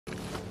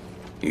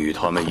与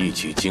他们一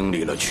起经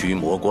历了驱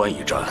魔关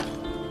一战，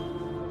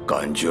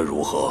感觉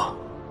如何？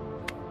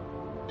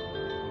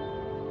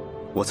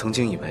我曾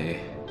经以为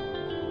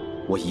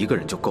我一个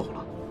人就够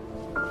了，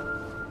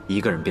一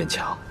个人变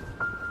强，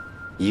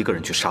一个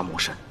人去杀魔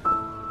神，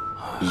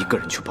一个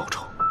人去报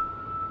仇。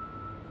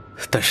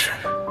但是，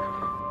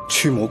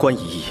驱魔关一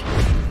役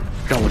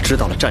让我知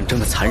道了战争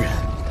的残忍，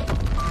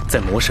在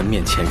魔神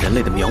面前，人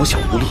类的渺小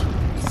无力。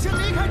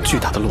巨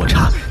大的落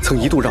差曾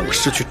一度让我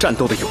失去战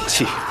斗的勇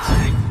气。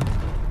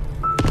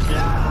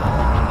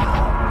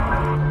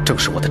正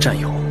是我的战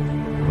友，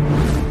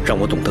让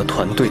我懂得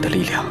团队的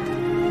力量。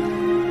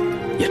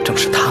也正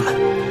是他们，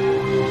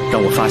让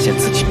我发现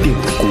自己并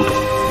不孤独。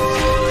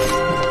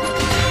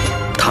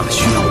他们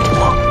需要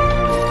我，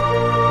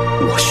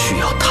我需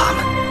要他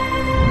们。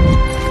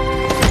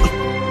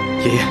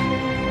爷爷，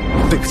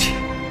对不起，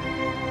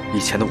以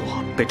前的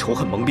我被仇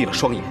恨蒙蔽了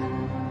双眼，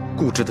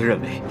固执地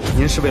认为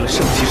您是为了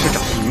圣骑士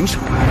长的名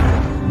声，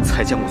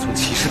才将我从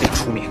骑士殿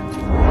出名，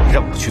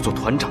让我去做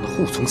团长的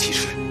护从骑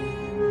士。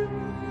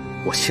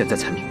我现在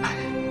才明白，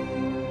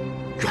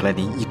原来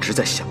您一直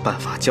在想办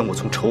法将我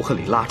从仇恨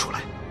里拉出来，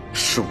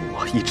是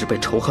我一直被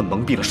仇恨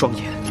蒙蔽了双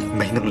眼，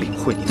没能领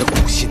会您的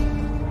苦心。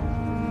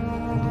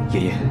爷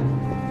爷，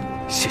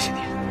谢谢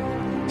您，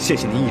谢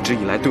谢您一直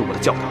以来对我的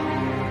教导。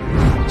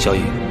小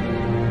雨，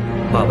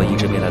爸爸一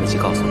直没来得及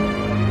告诉你，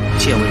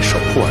剑为守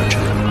护而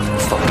战，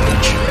方为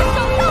止啊！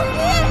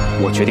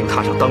我决定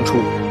踏上当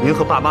初您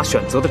和爸妈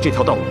选择的这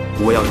条道路，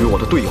我要与我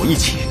的队友一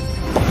起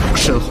保护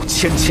身后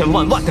千千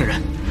万万的人。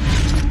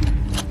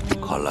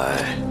看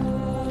来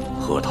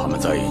和他们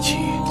在一起，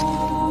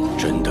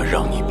真的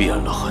让你变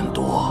了很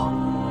多。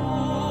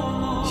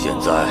现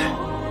在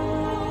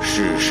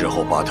是时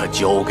候把它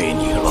交给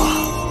你了。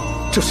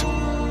这是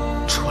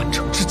传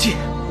承之戒。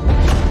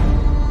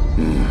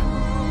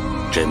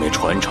这枚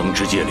传承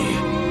之戒里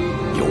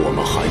有我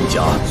们韩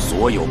家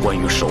所有关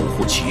于守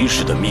护骑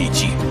士的秘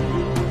籍，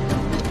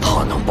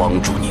它能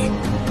帮助你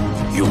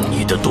用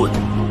你的盾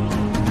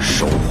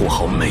守护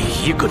好每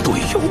一个队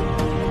友。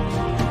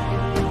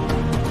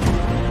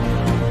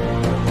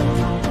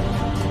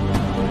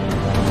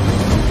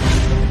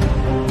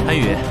韩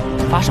宇，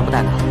发什么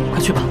呆呢？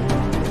快去吧！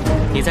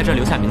你在这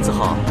留下名字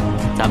后，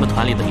咱们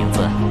团里的名字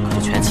可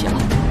就全齐了。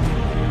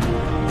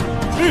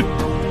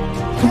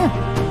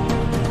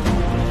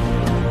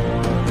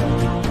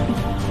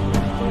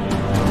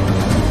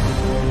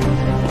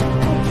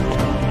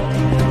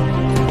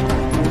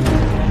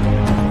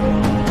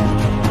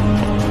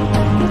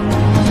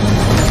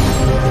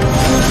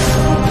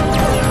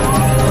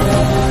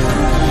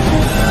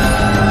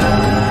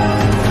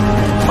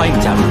欢迎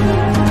加入。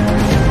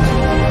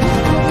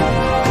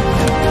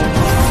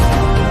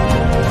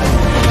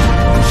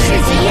世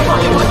纪1号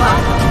猎魔团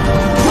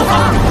出发！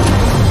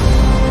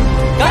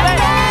干杯！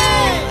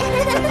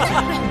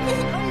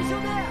兄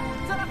弟，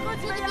再来喝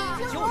几杯呀！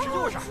就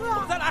是，我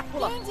们再来。不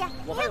了，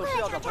我还有事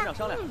要找团长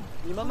商量，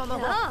你们慢慢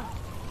喝。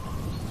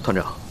团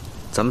长，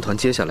咱们团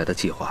接下来的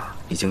计划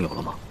已经有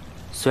了吗？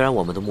虽然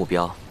我们的目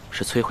标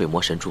是摧毁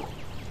魔神柱，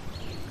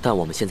但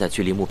我们现在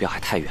距离目标还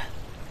太远，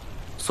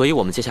所以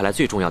我们接下来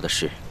最重要的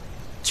事，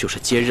就是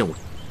接任务、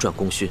赚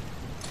功勋，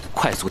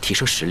快速提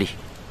升实力。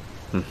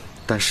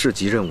但市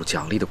级任务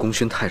奖励的功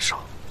勋太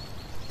少，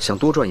想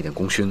多赚一点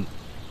功勋，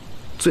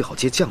最好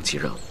接降级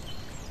任务。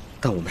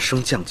但我们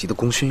升降级的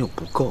功勋又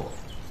不够，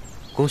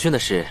功勋的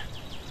事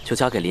就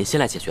交给林欣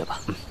来解决吧。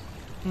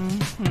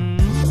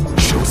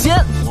首先，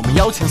我们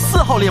邀请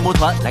4号猎魔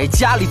团来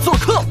家里做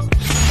客。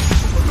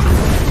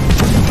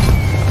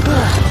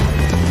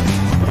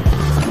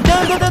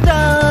当当当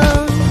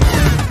当！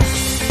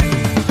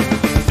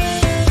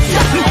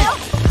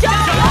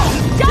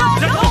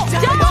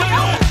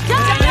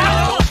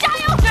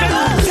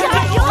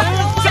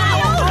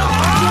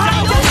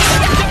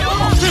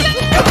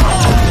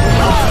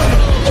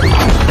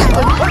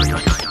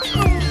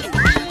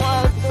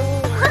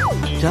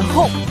然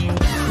后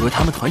和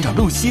他们团长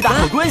露西打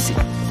好关系，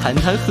谈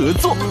谈合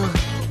作，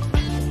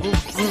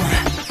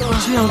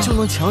这样就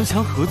能强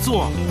合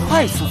作，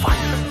快速发展。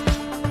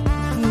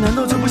你难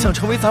道就不想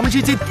成为咱们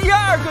这届第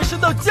2个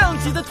升到降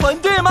级的团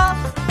队吗？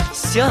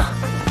行，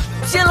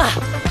信了，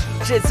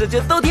这次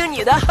就都听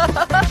你的。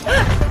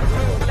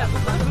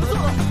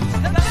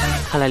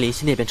看来林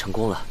夕那边成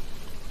功了，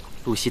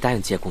露西答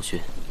应接功勋，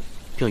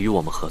并与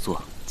我们合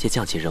作接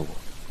降级任务。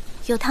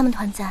有他们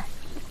团在，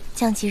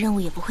降级任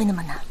务也不会那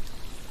么难。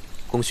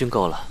功勋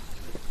够了，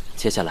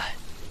接下来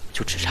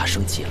就只差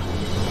升级了。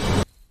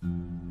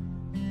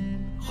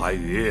韩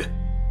宇，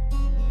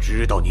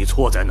知道你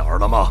错在哪儿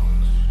了吗？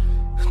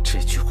这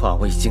句话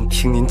我已经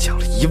听您讲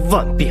了1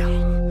万遍了，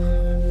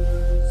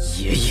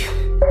爷爷。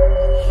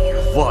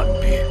1万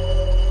遍？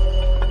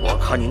我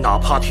看你哪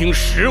怕听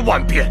10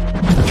万遍，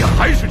也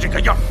还是这个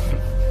样。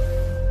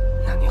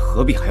那您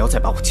何必还要再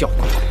把我叫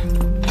过来？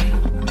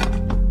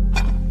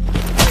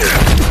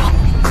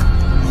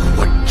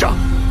混账！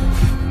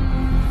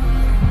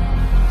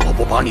我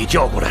不把你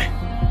叫过来，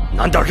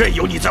难道任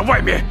由你在外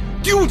面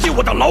丢尽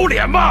我的老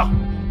脸吗？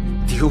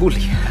丢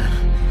脸？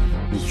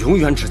你永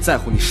远只在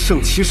乎你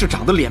圣骑士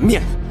长的脸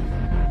面，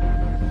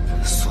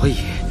所以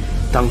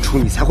当初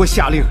你才会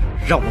下令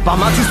让我爸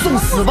妈去送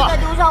死吧？再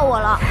丢下我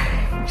了，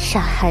傻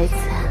孩子！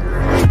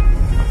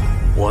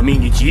我命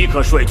你即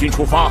刻率军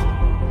出发，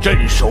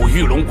镇守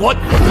玉龙关。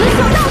死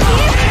守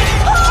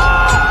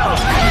到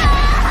底！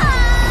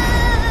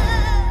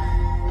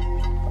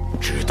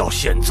直到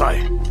现在，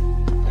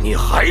你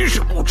还是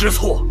不知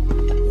错。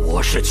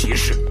我是骑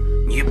士，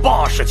你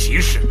爸是骑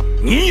士，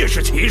你也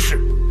是骑士。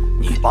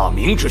你爸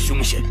明知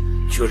凶险，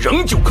却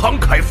仍旧慷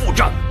慨赴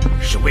战，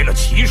是为了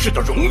骑士的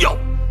荣耀。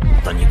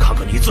但你看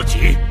看你自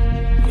己，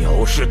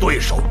藐视对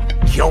手，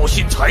挑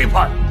衅裁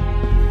判，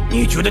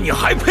你觉得你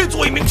还配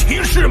做一名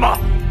骑士吗？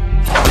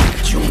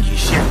就你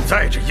现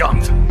在这样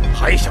子，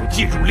还想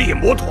进入猎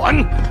魔团，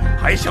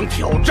还想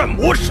挑战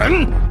魔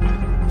神，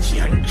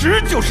简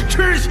直就是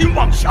痴心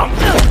妄想。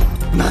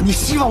那你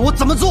希望我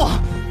怎么做？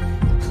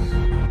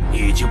你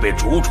已经被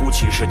逐出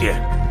骑士殿。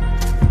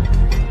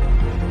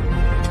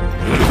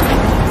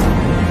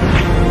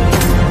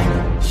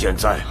现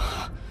在，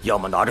要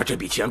么拿着这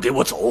笔钱给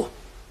我走，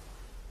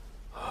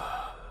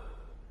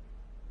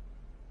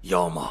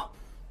要么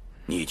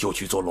你就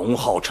去做龙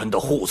皓晨的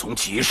护从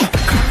骑士。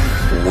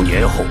5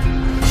年后，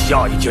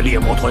下一届猎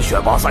魔团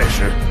选拔赛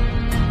时，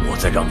我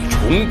再让你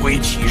重归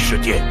骑士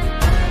殿。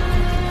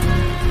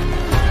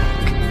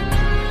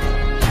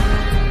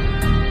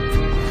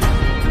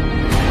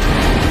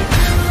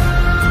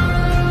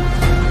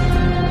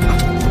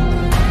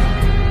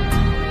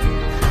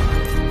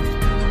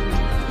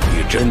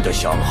你真的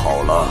想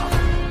好了？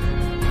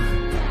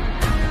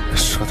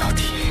说到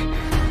底，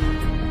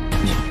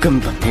你根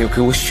本没有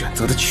给我选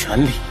择的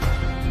权利。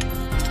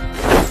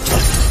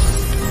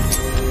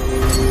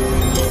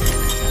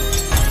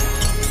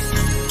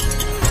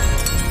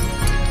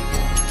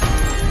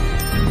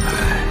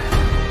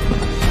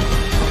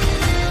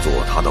做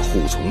他的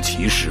护从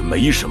骑士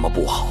没什么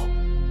不好，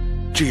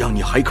这样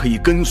你还可以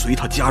跟随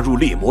他加入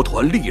猎魔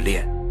团历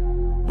练，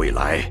未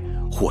来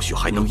或许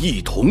还能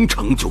一同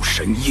成就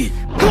神印。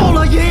够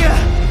了，爷爷！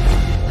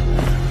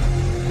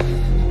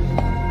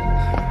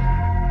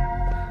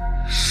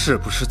是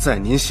不是在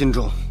您心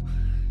中，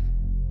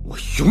我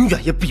永远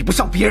也比不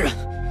上别人？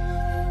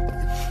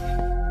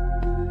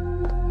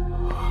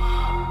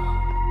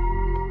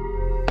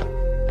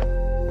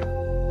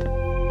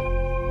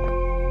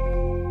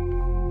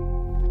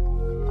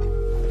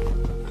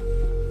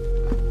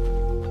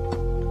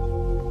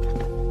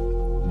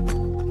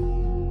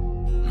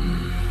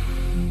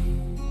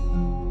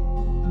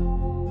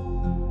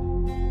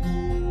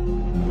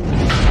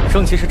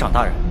圣骑士长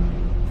大人，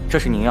这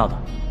是您要的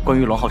关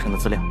于龙皓晨的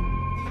资料。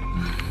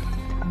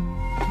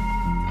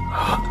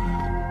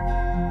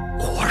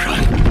果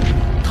然，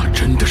他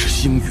真的是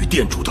星宇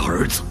殿主的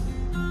儿子。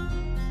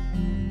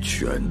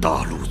全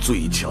大陆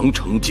最强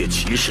惩戒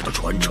骑士的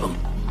传承，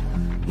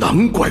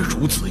难怪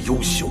如此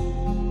优秀。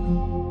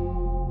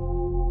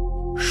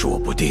说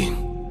不定，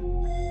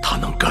他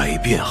能改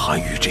变韩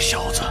宇这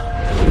小子。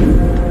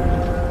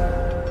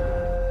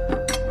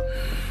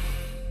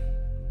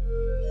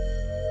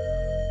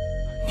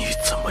你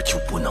怎么就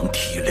不能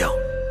体谅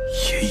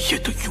爷爷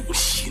的用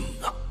心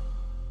呢？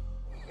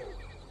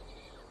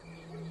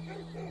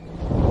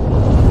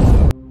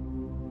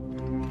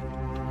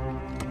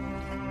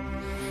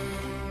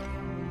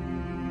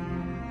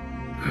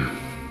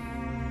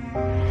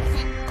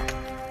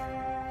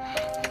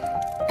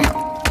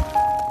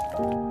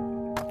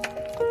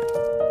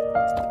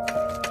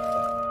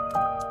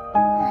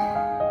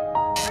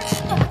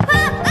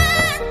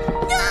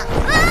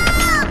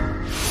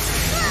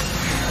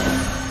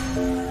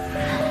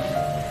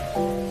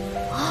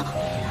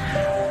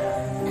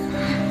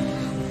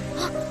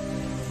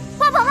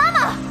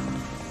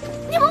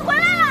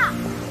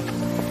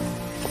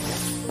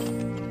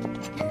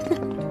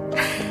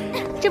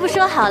这不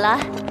说好了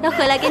要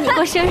回来给你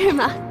过生日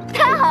吗？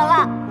太好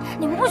了，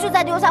你们不许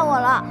再丢下我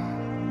了。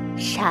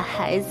傻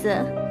孩子。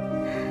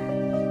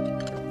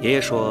爷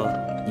爷说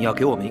你要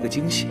给我们一个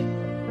惊喜，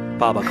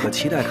爸爸可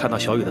期待看到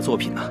小雨的作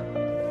品呢。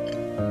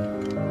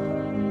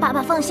爸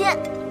爸放心，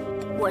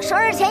我生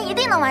日前一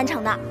定能完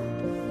成的。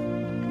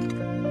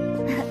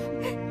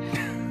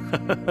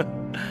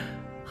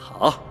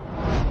好，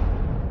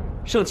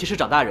圣骑士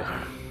长大人，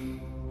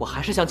我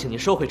还是想请您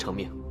收回成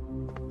命。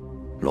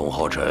龙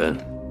皓晨，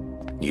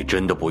你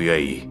真的不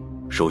愿意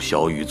收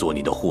小雨做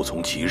你的护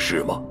从骑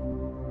士吗？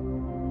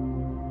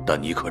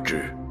但你可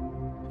知，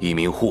一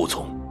名护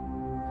从，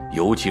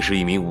尤其是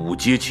一名5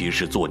阶骑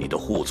士做你的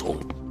护从，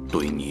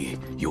对你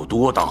有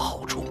多大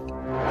好处？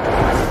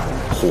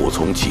护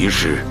从骑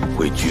士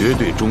会绝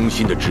对忠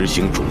心地执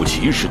行主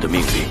骑士的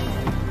命令，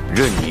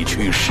任你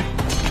驱使。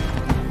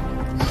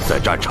在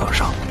战场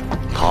上，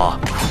他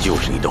就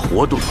是你的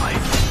活盾牌，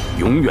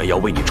永远要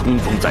为你冲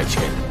锋在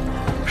前，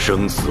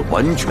生死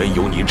完全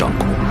由你掌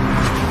控。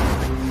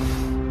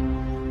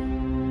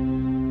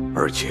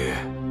而且，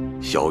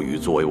小雨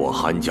作为我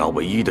韩家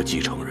唯一的继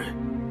承人，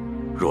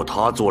若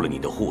他做了你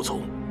的护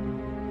从，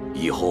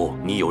以后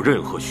你有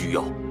任何需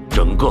要，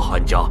整个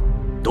韩家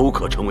都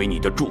可成为你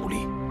的助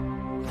力。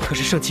可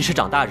是圣骑士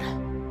长大人，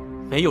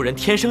没有人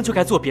天生就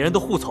该做别人的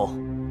护从。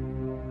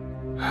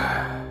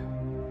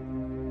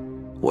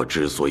我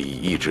之所以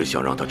一直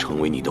想让他成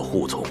为你的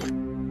护从，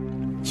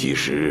其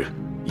实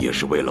也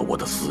是为了我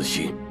的私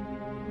心，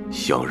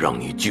想让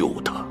你救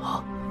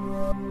他。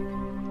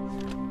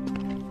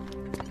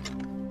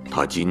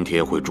他今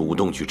天会主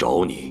动去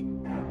找你，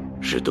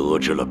是得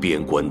知了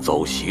边关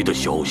遭袭的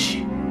消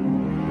息。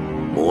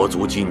魔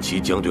族近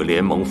期将对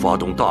联盟发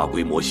动大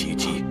规模袭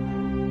击，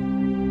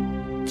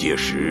届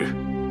时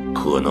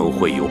可能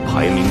会有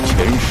排名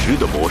前10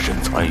的魔神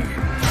参与。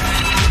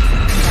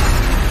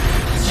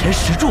前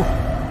10柱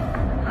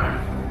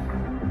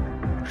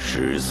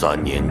？13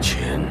年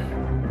前，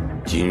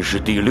仅是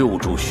第6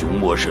柱熊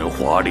魔神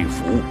华丽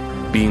符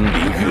兵临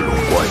玉龙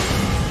关，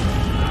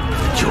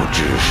就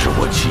致使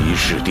我骑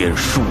士殿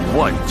数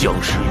万将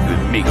士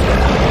殒命。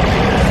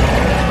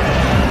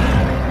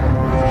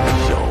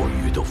小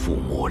雨的父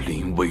母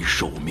临危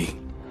受命，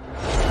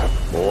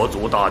魔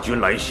族大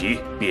军来袭，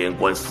边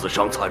关死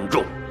伤惨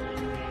重。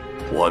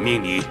我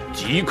命你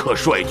即刻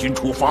率军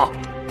出发，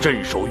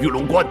镇守玉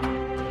龙关。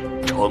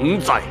诚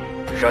在，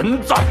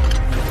人在。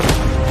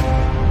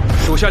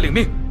属下领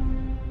命。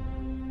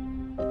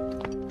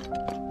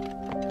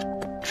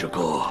志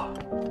哥，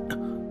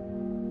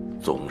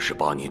总是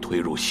把你推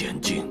入险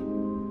境，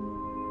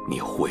你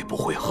会不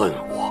会恨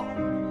我？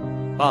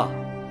爸，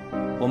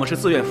我们是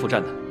自愿赴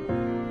战的，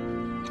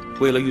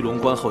为了玉龙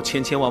关后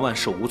千千万万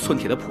手无寸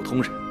铁的普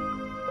通人，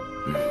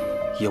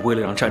也为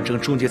了让战争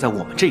终结在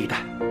我们这一代。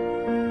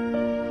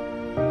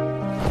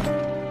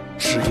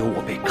只有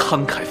我辈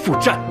慷慨赴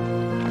战，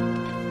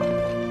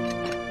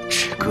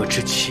志哥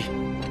之气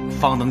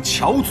方能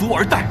翘足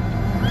而待。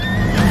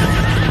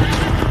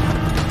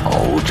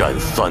鏖战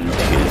3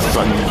天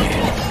3夜，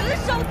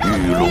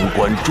玉龙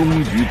关终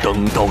于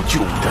等到救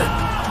人，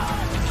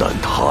但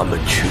他们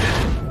却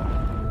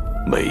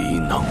没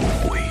能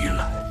回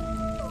来。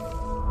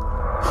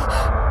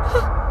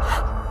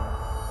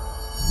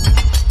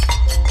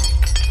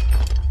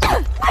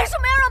为什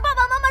么要让爸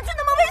爸妈妈去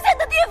那么危险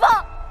的地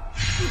方？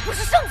你不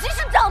是圣骑士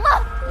长吗？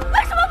为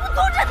什么不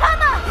阻止他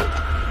们？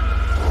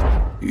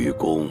愚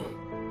公，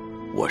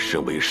我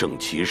身为圣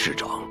骑士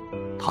长，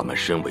他们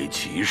身为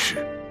骑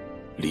士，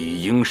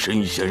理应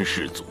身先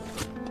士卒。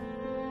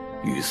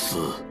遇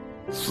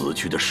死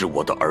去的是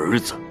我的儿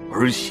子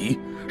儿媳，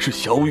是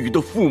小雨的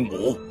父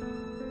母。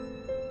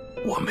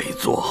我没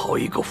做好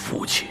一个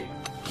父亲，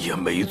也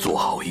没做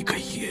好一个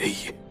爷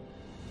爷。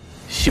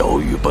小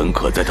雨本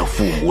可在他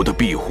父母的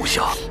庇护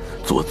下，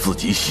做自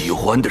己喜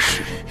欢的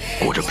事，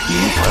过着平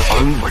凡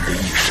安稳的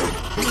一生。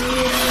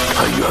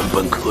他原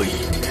本可以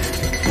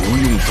不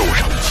用走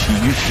上骑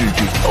士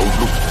这条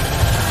路，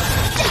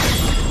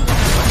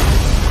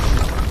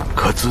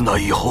可自那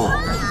以后，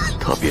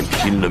他便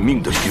拼了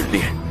命的训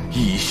练，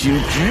一心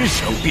只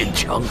想变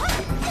强。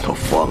他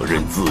放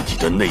任自己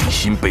的内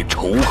心被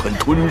仇恨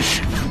吞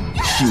噬，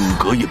性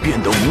格也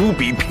变得无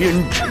比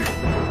偏执。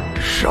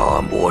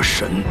杀魔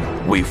神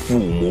为父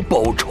母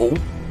报仇，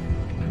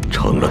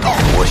成了他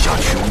活下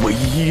去唯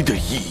一的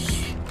意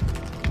义。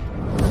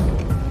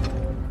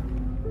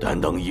但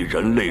能以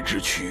人类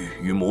之躯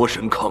与魔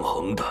神抗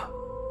衡的，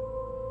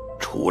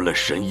除了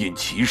神印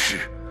骑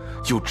士，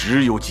就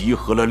只有集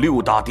合了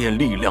6大殿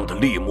力量的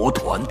猎魔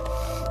团。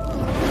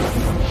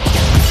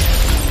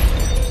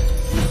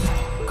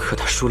可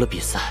他输了比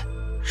赛，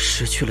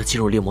失去了进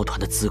入猎魔团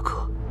的资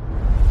格。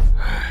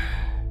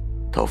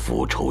他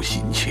复仇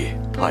心切，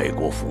太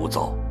过浮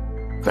躁，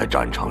在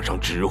战场上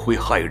只会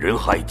害人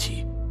害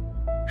己，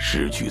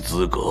失去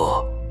资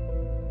格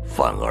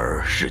反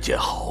而是件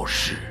好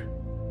事。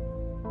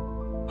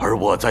而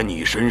我在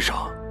你身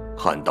上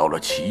看到了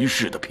骑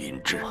士的品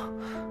质，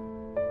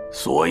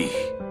所以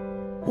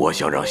我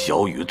想让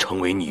小雨成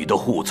为你的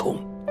护从，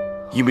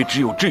因为只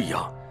有这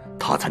样，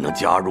他才能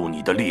加入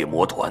你的猎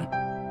魔团，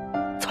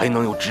才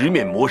能有直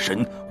面魔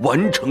神、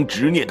完成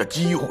执念的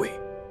机会。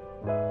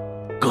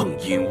更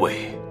因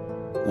为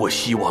我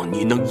希望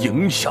你能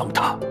影响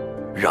他，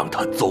让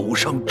他走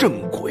上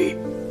正轨。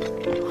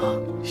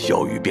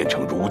小雨变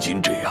成如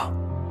今这样，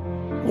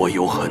我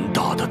有很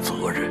大的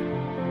责任。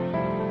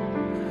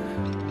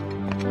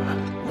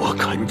我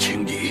恳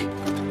请你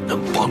能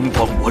帮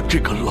帮我这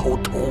个老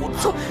头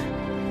子。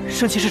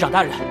圣骑士长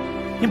大人，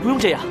您不用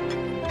这样。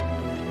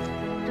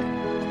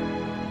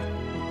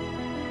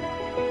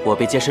我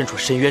被皆身处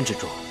深渊之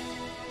中，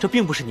这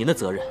并不是您的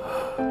责任。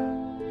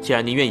既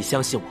然您愿意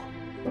相信我，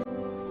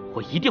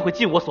我一定会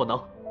尽我所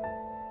能。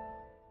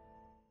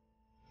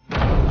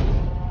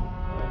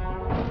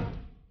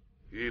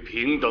与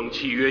平等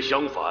契约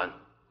相反，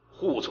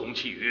护从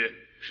契约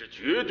是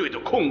绝对的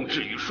控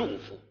制与束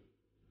缚。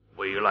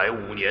未来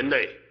5年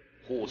内，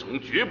护从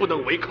绝不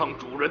能违抗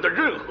主人的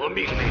任何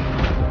命令，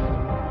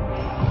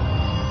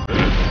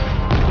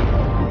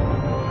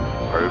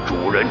而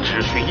主人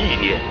只需意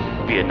念，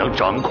便能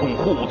掌控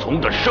护从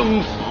的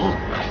生死。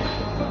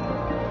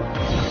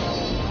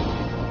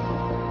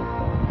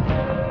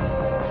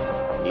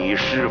你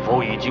是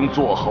否已经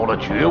做好了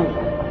觉悟，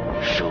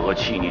舍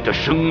弃你的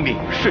生命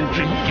甚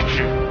至意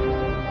志，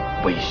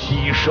为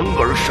牺牲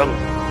而生，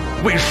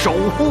为守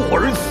护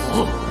而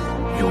死，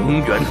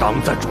永远挡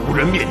在主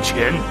人面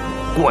前，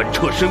贯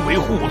彻身为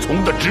护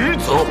从的职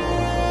责。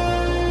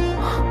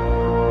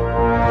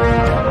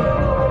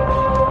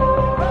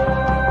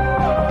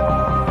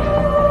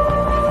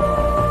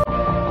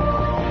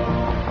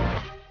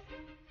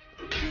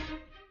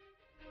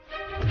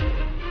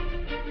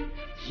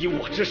以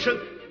我之身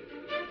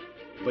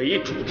为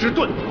主之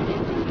盾，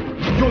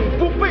永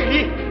不背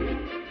离。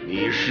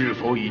你是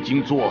否已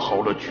经做好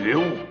了觉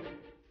悟，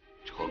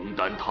承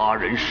担他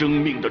人生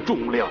命的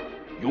重量，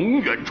永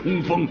远冲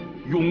锋，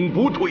永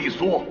不退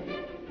缩，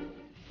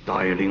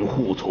带领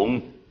护从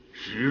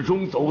始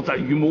终走在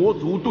与魔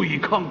族对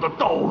抗的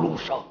道路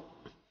上？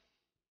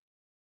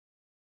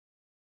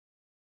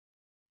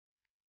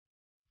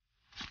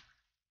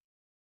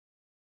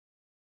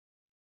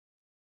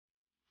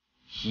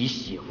以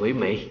血为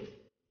媒，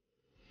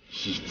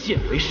以剑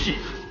为誓，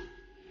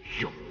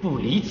永不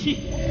离弃。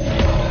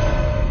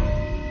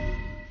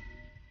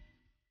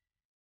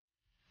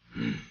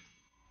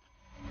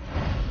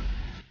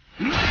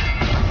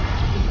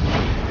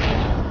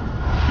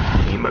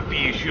你们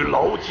必须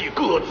牢记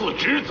各自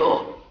职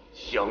责，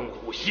相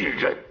互信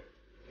任，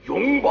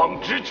勇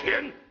往直前，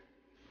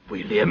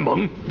为联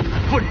盟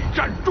奋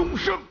战终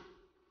生。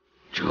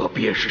这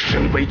便是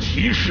身为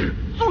骑士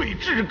最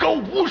至高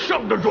无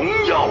上的荣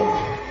耀。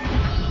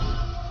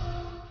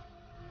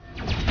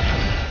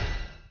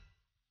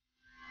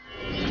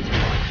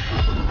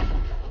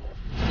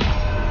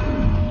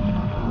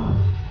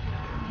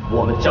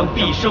我们将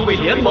毕生为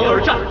联盟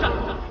而战，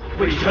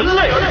为人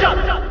类而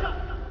战。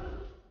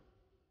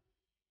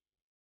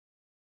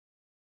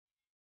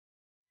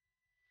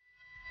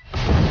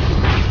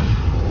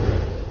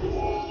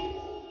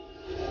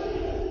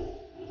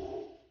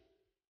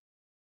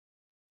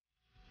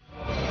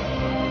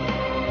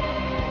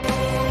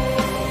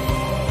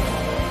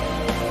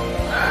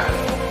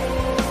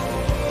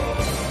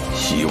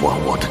希望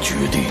我的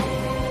决定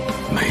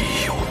没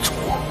有错。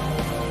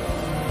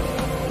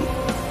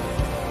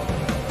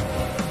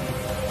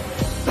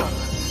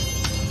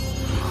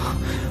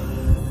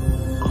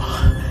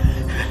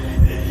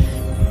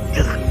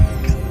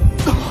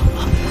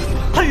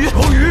汉语，小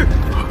雨，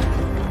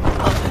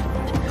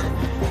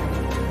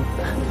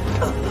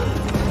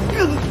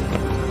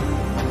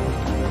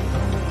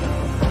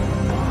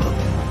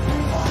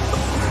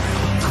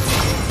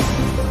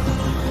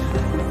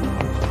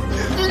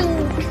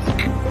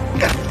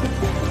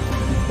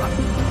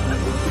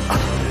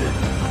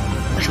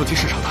圣骑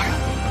士长大人，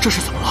这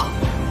是怎么了？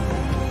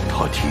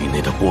他体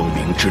内的光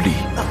明之力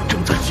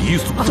正在急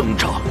速增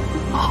长。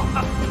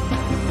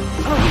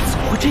怎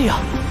么会这样？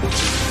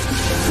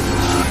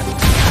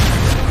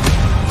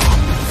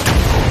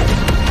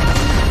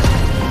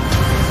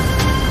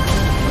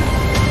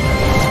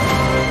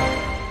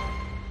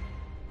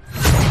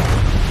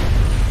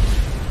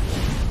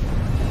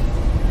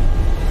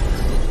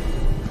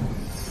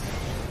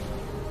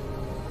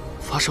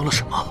发生了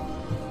什么？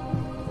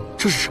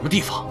这是什么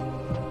地方？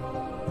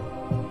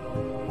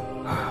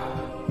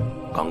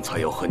刚才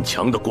有很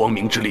强的光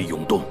明之力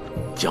涌动，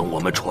将我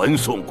们传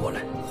送过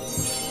来。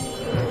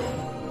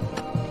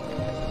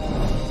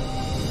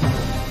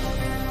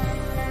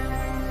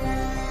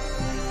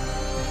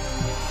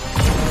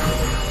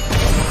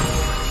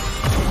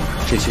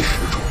这些石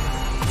柱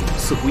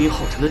似乎因浩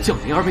辰的降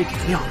临而被点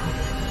亮了。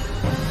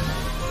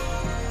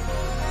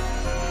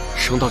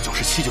升到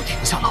97就停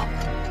下了，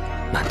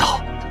难道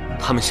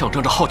他们象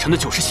征着浩辰的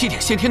97点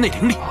先天内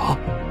灵力？啊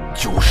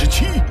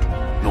，97！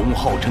龙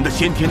浩辰的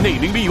先天内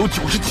灵力有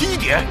97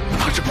点，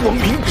他是光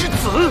明之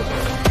子。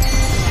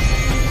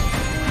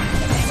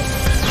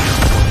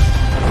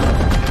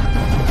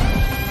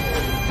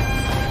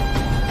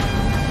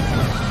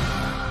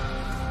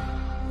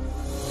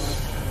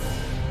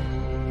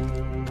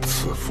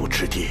赐福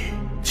之地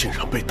竟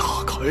然被打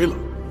开了。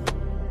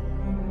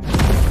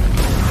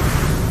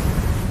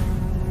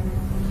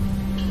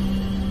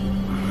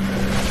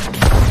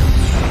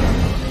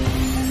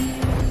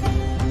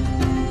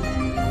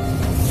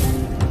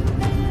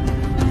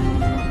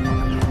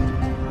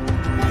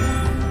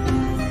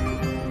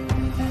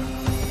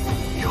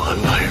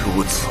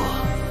如此，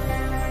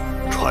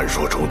传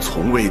说中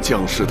从未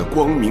降世的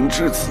光明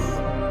之子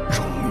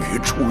终于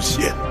出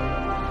现。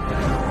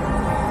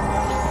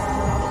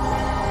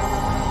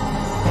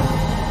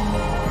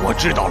我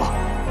知道了，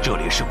这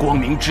里是光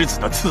明之子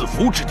的赐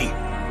福之地。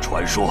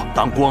传说，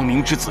当光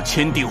明之子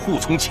签订护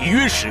从契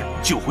约时，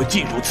就会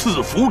进入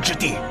赐福之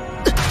地，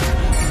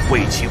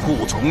为其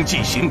护从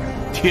进行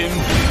天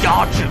赋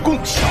压制共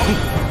享。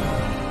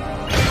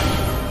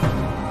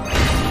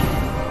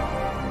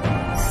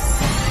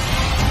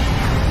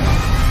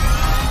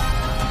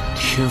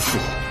天赋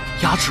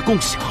压制共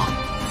享。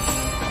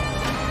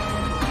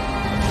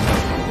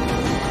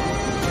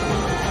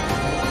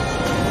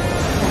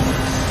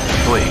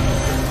对，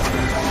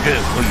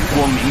任何与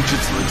光明之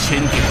子签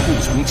订护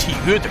从契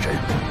约的人，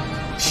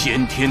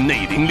先天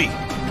内灵力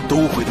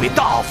都会被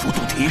大幅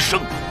度提升。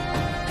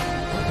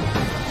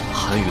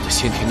韩语的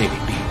先天内灵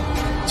力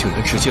竟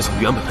然直接从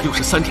原本的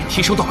63点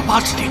提升到了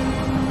80点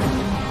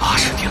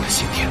，80点的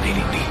先天内灵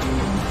力，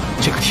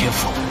这个天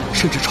赋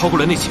甚至超过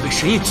了那几位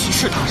神印骑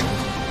士大人。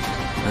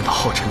难道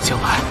浩辰将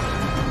来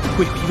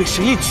会有一位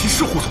神印骑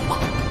士护从吗？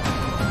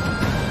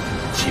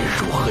进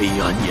入黑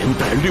暗年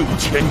代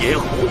6000年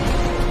后，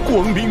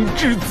光明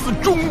之子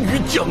终于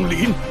降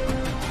临。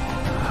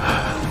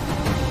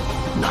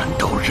难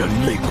道人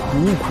类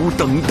苦苦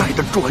等待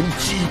的转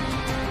机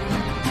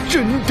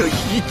真的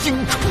已经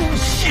出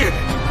现？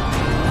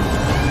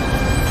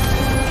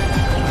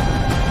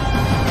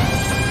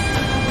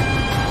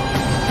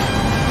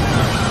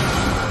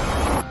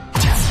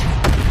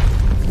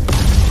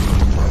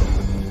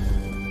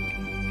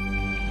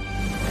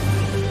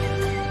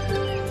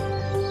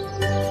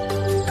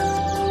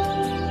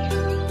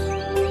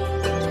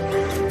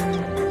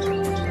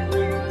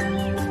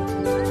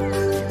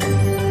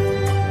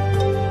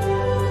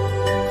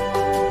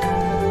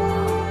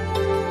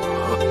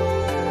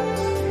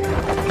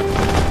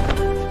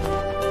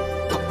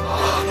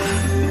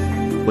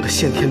我的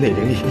先天内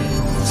灵力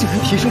竟然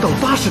提升到了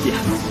80点，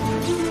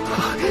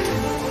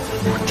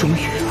我终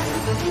于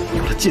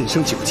有了晋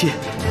升9阶，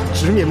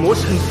直面魔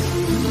神，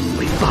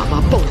为爸妈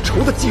报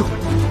仇的机会。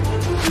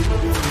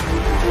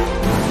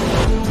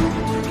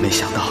没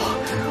想到，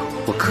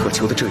我渴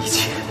求的这一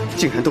切，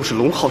竟然都是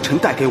龙浩辰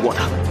带给我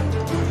的，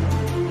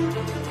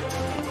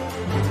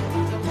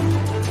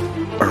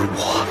而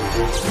我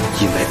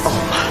因为傲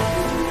慢，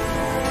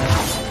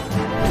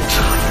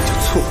差点就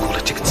错过了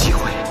这个机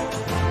会。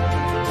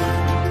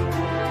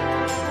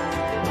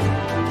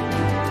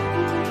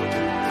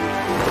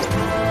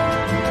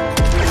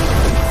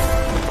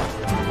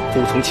护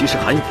从骑士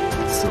韩羽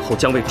此后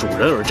将为主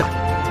人而战，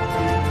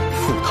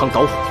赴汤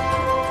蹈火，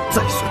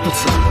在所不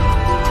辞。